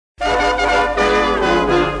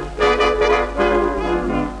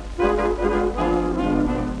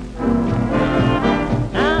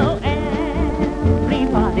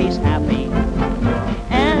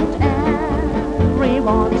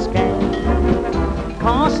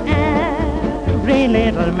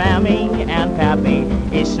Mammy and Pappy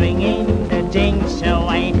is swinging the Jinx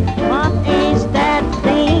away. What is that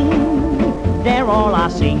thing they're all are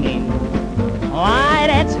singing? Why,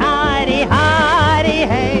 that's Heidi, Heidi,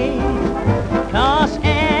 hey. 'Cause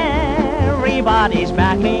everybody's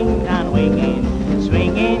backing and winging,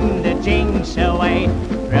 swinging the Jinx away.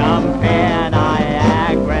 From fair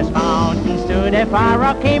Niagara's mountains to the far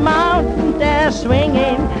Rocky Mountains, they're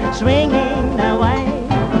swinging, swinging away.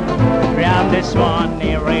 From the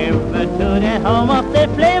Swanee River to the home of the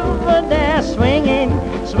flivver, they're swinging,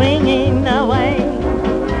 swinging away.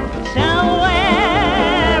 So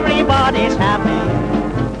everybody's happy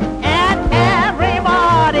and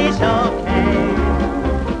everybody's okay,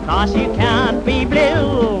 'cause you